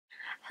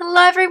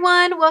Hello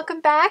everyone,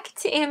 welcome back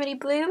to Amity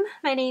Bloom.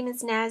 My name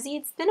is Nazi.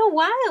 It's been a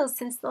while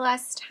since the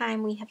last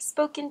time we have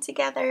spoken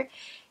together.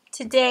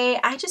 Today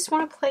I just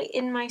want to play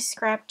in my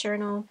scrap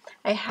journal.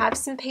 I have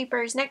some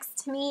papers next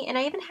to me and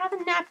I even have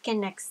a napkin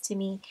next to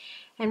me.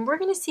 And we're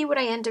going to see what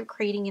I end up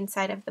creating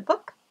inside of the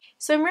book.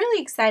 So I'm really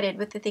excited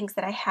with the things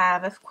that I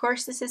have. Of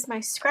course, this is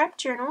my scrap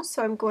journal,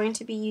 so I'm going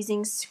to be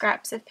using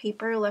scraps of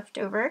paper left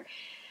over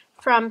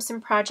from some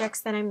projects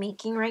that I'm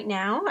making right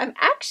now.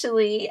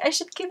 I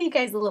should give you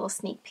guys a little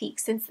sneak peek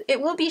since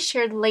it will be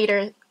shared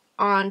later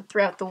on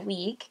throughout the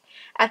week,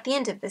 at the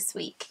end of this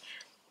week.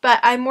 But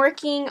I'm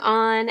working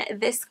on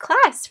this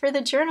class for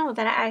the journal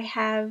that I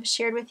have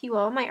shared with you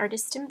all, my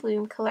Artist in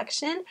Bloom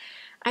collection.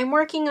 I'm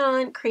working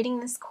on creating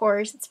this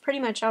course. It's pretty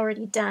much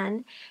already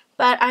done,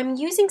 but I'm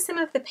using some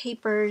of the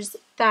papers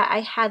that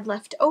I had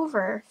left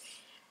over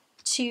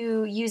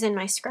to use in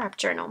my scrap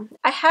journal.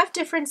 I have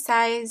different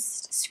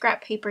sized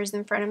scrap papers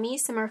in front of me.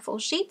 Some are full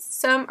sheets,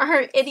 some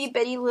are itty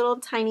bitty little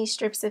tiny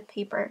strips of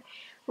paper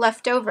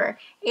left over,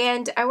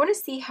 and I want to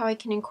see how I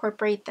can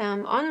incorporate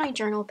them on my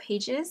journal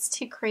pages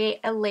to create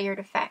a layered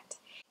effect.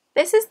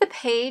 This is the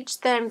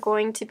page that I'm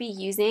going to be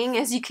using.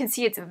 As you can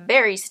see, it's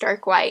very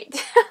stark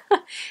white.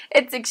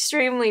 It's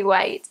extremely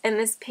white, and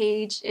this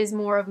page is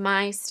more of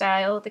my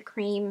style, the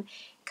cream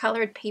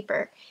colored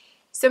paper.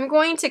 So I'm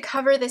going to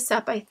cover this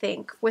up, I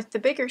think, with the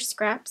bigger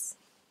scraps,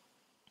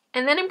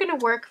 and then I'm going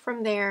to work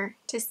from there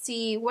to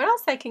see what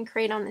else I can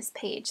create on this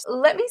page.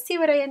 Let me see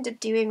what I end up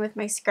doing with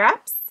my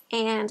scraps,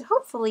 and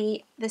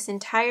hopefully this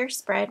entire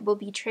spread will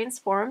be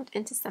transformed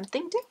into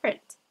something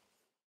different.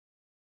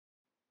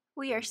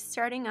 We are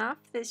starting off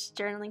this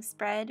journaling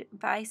spread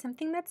by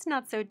something that's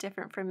not so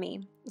different from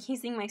me,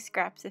 using my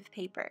scraps of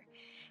paper.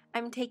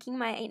 I'm taking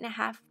my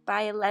 8.5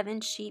 by 11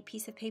 sheet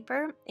piece of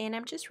paper and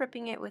I'm just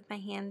ripping it with my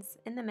hands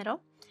in the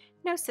middle.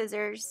 No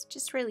scissors,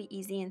 just really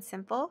easy and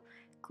simple.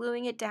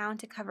 Gluing it down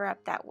to cover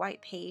up that white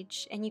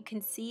page, and you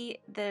can see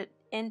the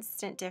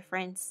instant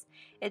difference.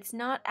 It's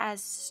not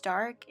as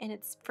stark, and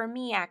for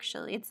me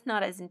actually, it's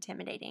not as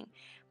intimidating.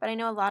 But I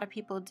know a lot of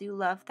people do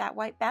love that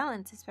white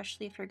balance,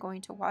 especially if you're going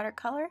to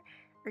watercolor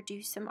or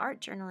do some art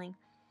journaling.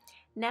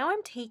 Now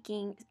I'm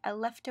taking a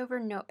leftover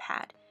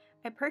notepad.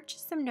 I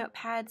purchased some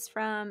notepads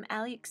from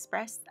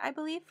AliExpress, I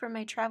believe, for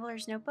my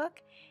traveler's notebook,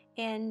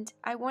 and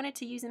I wanted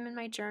to use them in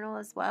my journal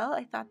as well.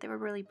 I thought they were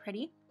really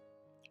pretty,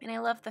 and I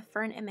love the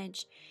fern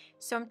image.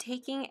 So I'm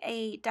taking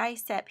a die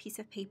set piece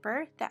of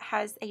paper that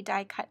has a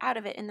die cut out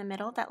of it in the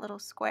middle, that little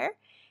square,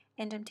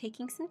 and I'm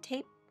taking some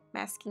tape,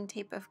 masking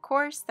tape of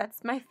course,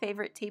 that's my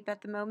favorite tape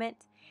at the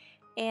moment,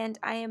 and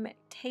I am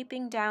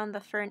taping down the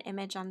fern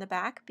image on the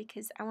back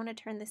because I want to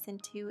turn this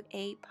into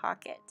a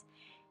pocket.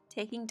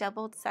 Taking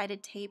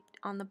double-sided tape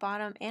on the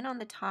bottom and on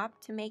the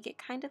top to make it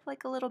kind of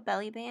like a little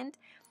belly band,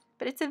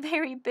 but it's a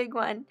very big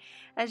one.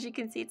 As you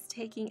can see, it's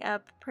taking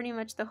up pretty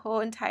much the whole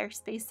entire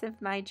space of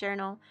my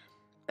journal,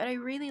 but I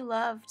really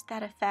loved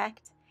that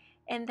effect.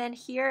 And then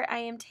here I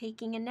am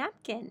taking a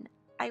napkin.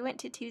 I went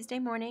to Tuesday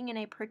Morning and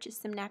I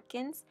purchased some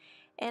napkins,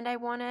 and I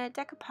want to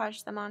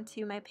decoupage them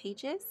onto my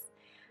pages.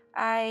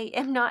 I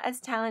am not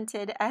as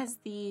talented as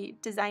the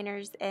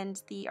designers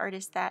and the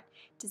artists that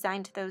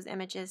designed those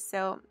images,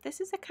 so this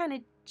is a kind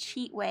of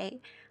cheat way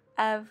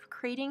of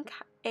creating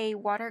a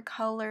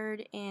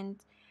watercolored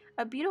and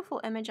a beautiful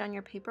image on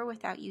your paper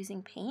without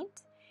using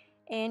paint,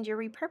 and you're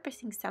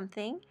repurposing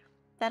something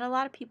that a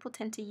lot of people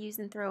tend to use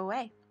and throw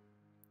away.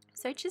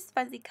 So I just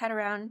fuzzy cut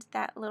around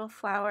that little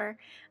flower.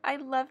 I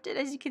loved it.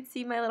 As you can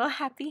see, my little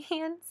happy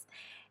hands.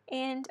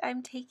 And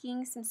I'm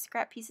taking some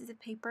scrap pieces of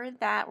paper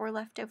that were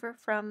left over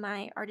from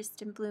my Artist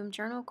in Bloom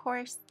journal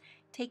course,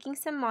 taking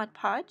some Mod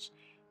Podge,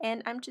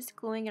 and I'm just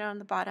gluing it on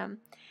the bottom.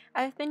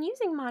 I've been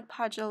using Mod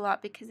Podge a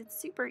lot because it's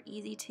super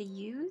easy to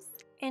use,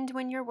 and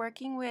when you're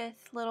working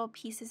with little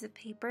pieces of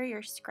paper,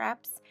 your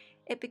scraps,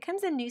 it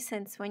becomes a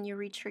nuisance when you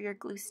reach for your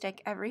glue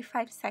stick every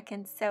 5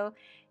 seconds, so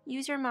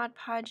use your Mod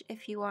Podge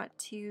if you want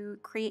to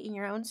create in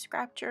your own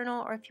scrap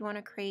journal or if you want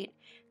to create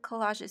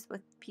collages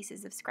with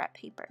pieces of scrap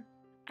paper.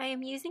 I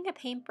am using a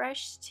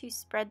paintbrush to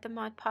spread the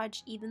Mod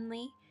Podge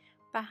evenly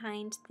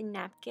behind the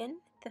napkin,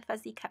 the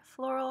fuzzy cut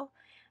floral.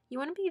 You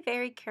want to be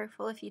very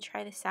careful if you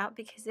try this out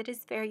because it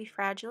is very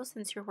fragile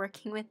since you're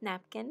working with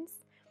napkins.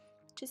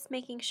 Just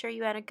making sure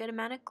you add a good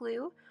amount of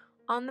glue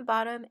on the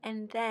bottom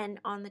and then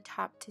on the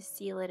top to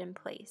seal it in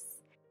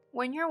place.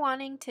 When you're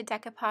wanting to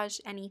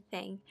decoupage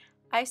anything,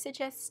 I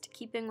suggest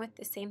keeping with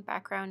the same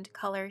background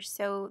color.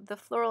 So the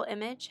floral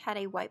image had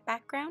a white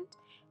background,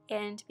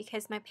 and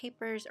because my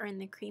papers are in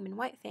the cream and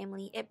white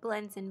family, it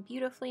blends in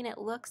beautifully and it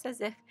looks as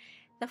if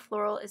the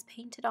floral is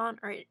painted on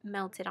or it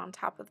melted on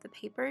top of the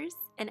papers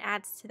and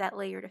adds to that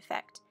layered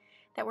effect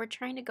that we're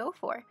trying to go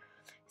for.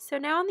 So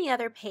now on the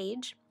other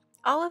page,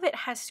 all of it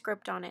has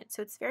script on it,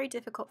 so it's very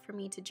difficult for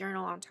me to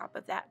journal on top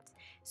of that.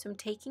 So I'm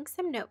taking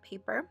some note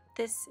paper.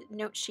 This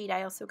note sheet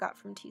I also got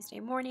from Tuesday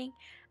Morning.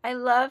 I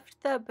loved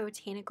the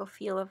botanical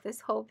feel of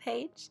this whole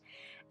page.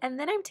 And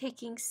then I'm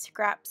taking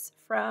scraps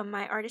from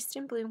my Artist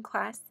in Bloom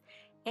class,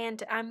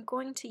 and I'm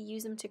going to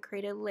use them to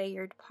create a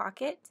layered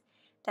pocket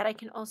that I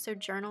can also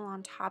journal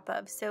on top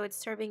of. So it's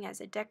serving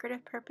as a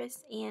decorative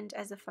purpose and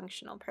as a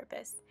functional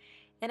purpose.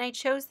 And I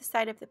chose the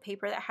side of the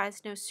paper that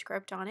has no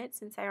script on it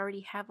since I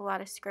already have a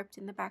lot of script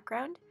in the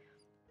background.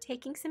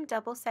 Taking some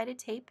double-sided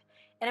tape,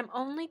 and I'm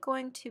only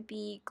going to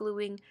be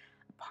gluing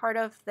part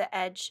of the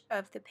edge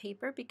of the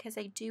paper because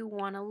I do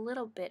want a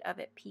little bit of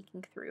it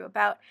peeking through,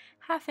 about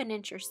 ½ an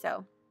inch or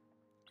so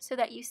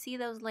that you see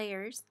those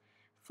layers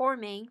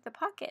forming the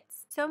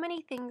pockets. So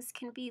many things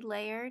can be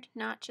layered,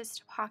 not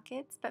just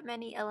pockets, but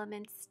many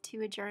elements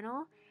to a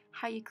journal,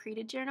 how you create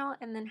a journal,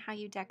 and then how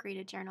you decorate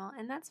a journal.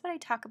 And that's what I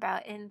talk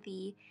about in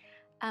the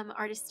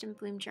Artist in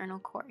Bloom journal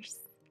course.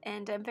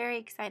 And I'm very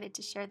excited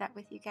to share that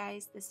with you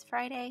guys this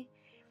Friday.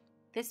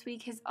 This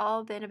week has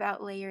all been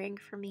about layering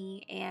for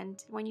me,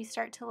 and when you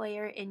start to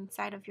layer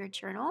inside of your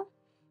journal,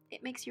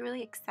 it makes you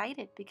really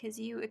excited because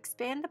you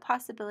expand the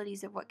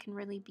possibilities of what can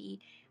really be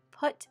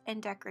put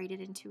and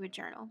decorated into a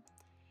journal.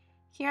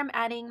 Here I'm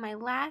adding my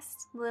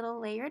last little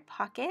layered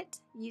pocket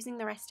using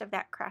the rest of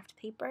that craft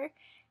paper,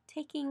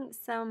 taking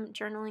some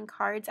journaling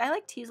cards. I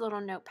like to use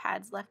little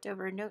notepads,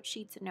 leftover note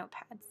sheets and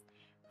notepads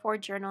for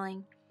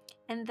journaling.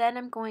 And then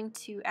I'm going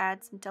to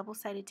add some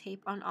double-sided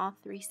tape on all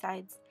 3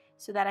 sides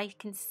so that I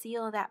can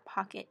seal that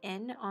pocket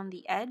in on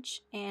the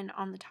edge and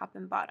on the top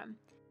and bottom.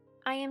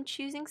 I am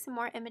choosing some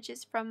more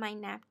images from my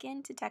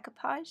napkin to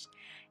decoupage.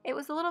 It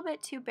was a little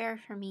bit too bare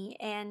for me,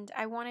 and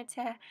I wanted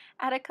to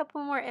add a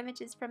couple more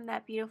images from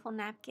that beautiful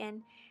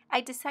napkin.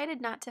 I decided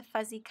not to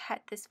fuzzy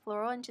cut this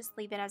floral and just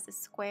leave it as a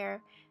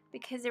square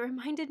because it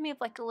reminded me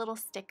of like a little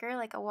sticker,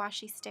 like a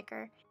washi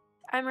sticker.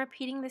 I'm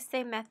repeating the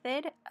same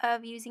method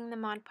of using the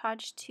Mod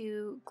Podge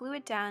to glue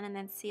it down and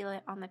then seal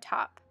it on the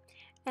top.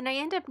 And I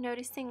end up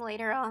noticing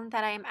later on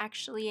that I am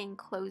actually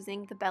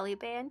enclosing the belly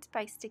band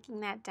by sticking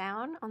that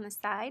down on the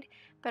side,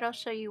 but I'll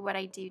show you what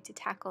I do to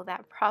tackle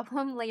that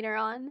problem later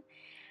on.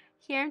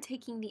 Here I'm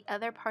taking the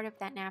other part of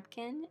that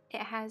napkin.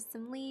 It has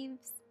some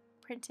leaves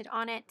printed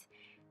on it,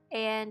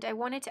 and I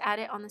wanted to add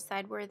it on the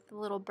side where the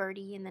little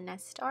birdie and the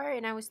nest are,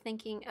 and I was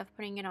thinking of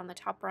putting it on the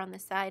top or on the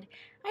side.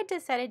 I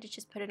decided to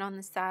just put it on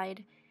the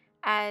side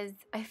as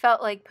I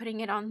felt like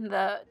putting it on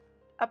the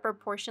upper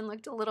portion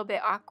looked a little bit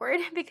awkward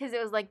because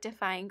it was like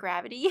defying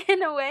gravity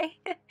in a way.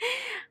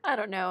 I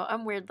don't know,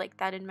 I'm weird like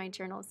that in my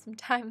journals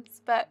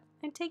sometimes, but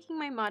I'm taking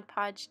my Mod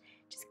Podge,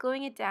 just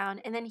gluing it down,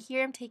 and then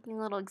here I'm taking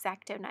a little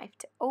X-Acto knife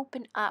to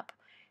open up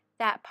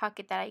that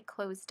pocket that I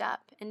closed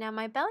up. And now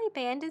my belly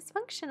band is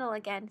functional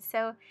again,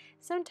 so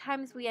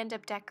sometimes we end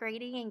up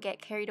decorating and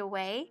get carried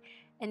away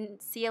and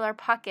seal our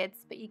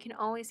pockets, but you can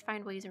always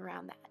find ways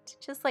around that.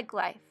 Just like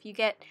life, you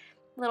get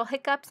little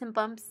hiccups and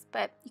bumps,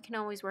 but you can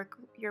always work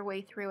your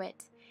way through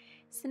it.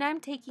 So now I'm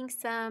taking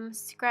some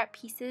scrap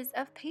pieces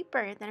of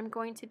paper that I'm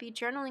going to be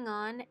journaling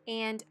on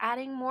and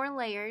adding more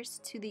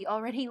layers to the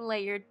already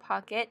layered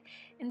pocket.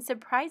 And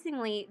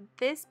surprisingly,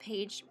 this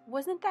page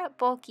wasn't that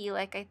bulky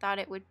like I thought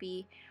it would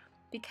be.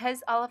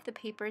 Because all of the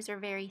papers are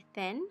very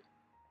thin,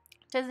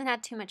 it doesn't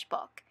have too much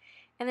bulk.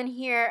 And then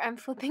here I'm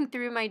flipping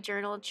through my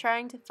journal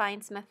trying to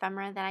find some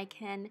ephemera that I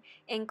can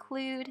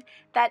include.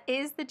 That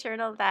is the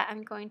journal that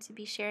I'm going to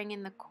be sharing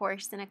in the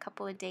course in a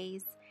couple of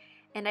days.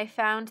 And I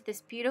found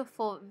this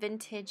beautiful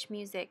vintage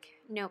music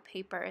note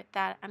paper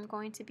that I'm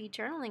going to be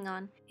journaling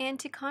on. And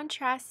to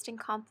contrast and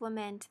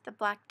complement the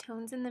black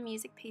tones in the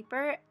music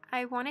paper,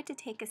 I wanted to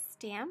take a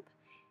stamp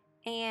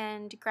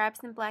and grab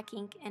some black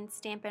ink and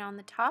stamp it on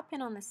the top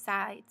and on the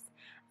sides.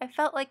 I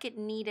felt like it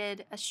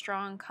needed a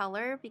strong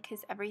color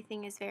because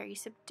everything is very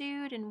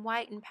subdued and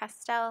white and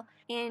pastel,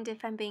 and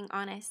if I'm being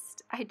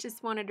honest, I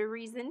just wanted a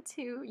reason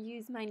to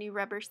use my new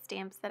rubber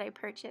stamps that I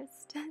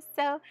purchased.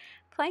 So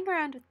playing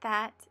around with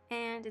that,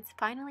 and it's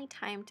finally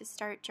time to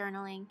start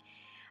journaling.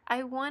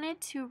 I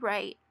wanted to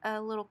write a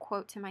little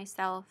quote to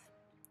myself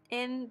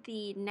in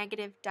the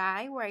negative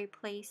die where I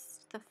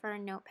placed the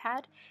fern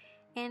notepad.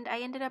 And I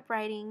ended up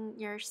writing,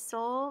 "Your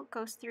soul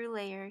goes through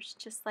layers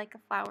just like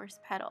a flower's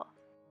petal."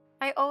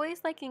 I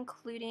always like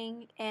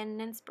including an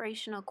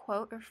inspirational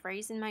quote or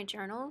phrase in my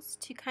journals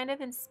to kind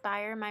of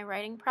inspire my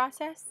writing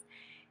process.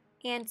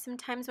 And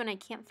sometimes when I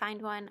can't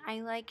find one, I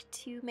like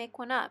to make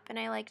one up, and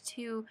I like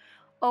to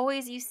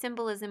always use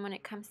symbolism when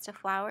it comes to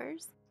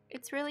flowers.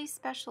 It's really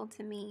special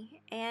to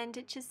me, and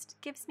it just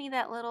gives me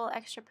that little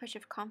extra push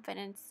of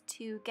confidence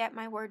to get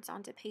my words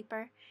onto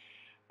paper.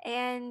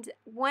 And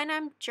when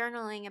I'm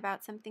journaling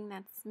about something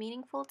that's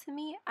meaningful to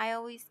me, I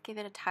always give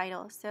it a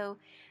title. So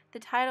the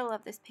title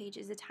of this page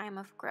is A Time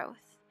of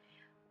Growth.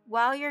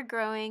 While you're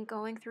growing,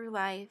 going through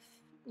life,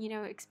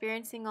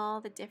 experiencing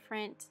all the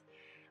different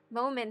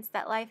moments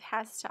that life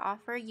has to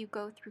offer, you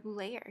go through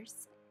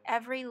layers.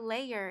 Every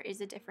layer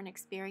is a different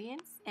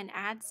experience and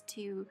adds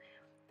to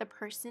the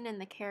person and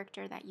the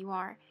character that you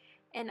are.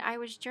 And I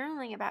was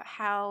journaling about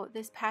how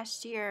this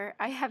past year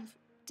I have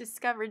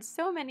discovered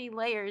so many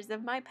layers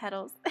of my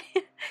petals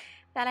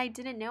that I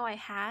didn't know I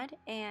had,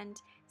 and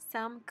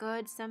some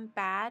good, some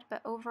bad,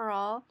 but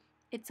overall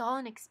it's all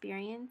an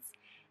experience,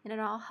 and it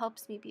all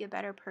helps me be a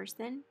better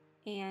person,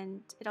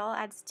 and it all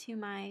adds to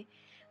my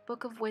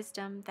book of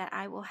wisdom that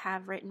I will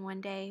have written one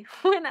day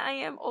when I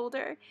am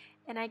older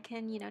and I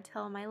can,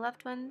 tell my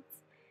loved ones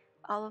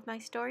all of my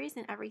stories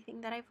and everything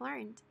that I've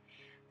learned.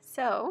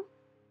 So,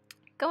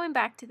 going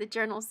back to the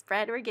journal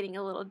spread, we're getting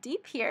a little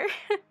deep here.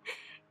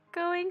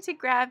 Going to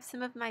grab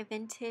some of my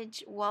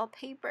vintage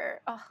wallpaper.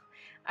 Oh,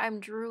 I'm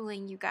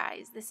drooling, you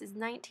guys. This is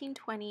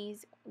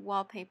 1920s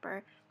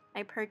wallpaper.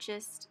 I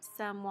purchased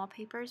some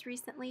wallpapers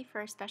recently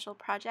for a special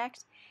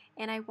project,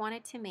 and I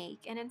wanted to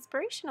make an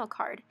inspirational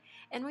card.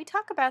 And we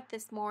talk about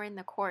this more in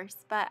the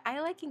course, but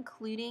I like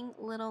including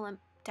little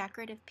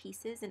decorative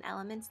pieces and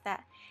elements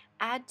that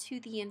add to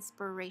the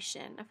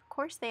inspiration. Of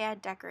course, they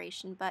add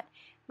decoration, but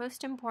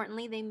most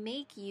importantly, they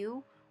make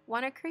you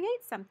want to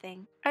create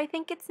something. I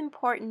think it's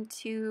important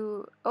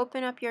to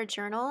open up your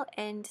journal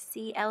and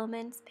see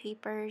elements,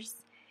 papers,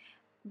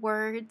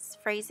 words,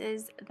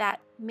 phrases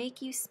that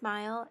make you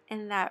smile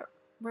and that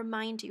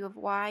remind you of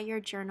why you're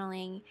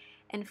journaling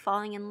and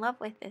falling in love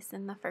with this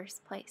in the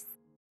first place.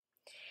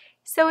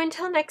 So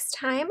until next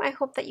time, I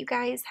hope that you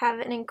guys have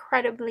an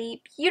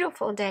incredibly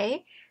beautiful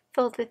day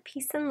filled with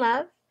peace and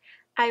love.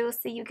 I will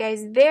see you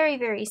guys very,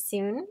 very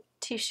soon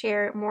to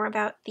share more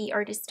about the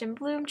Artist in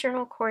Bloom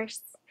journal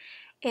course.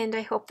 And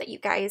I hope that you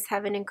guys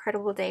have an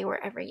incredible day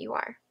wherever you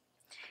are.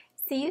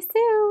 See you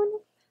soon.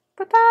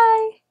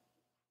 Bye-bye.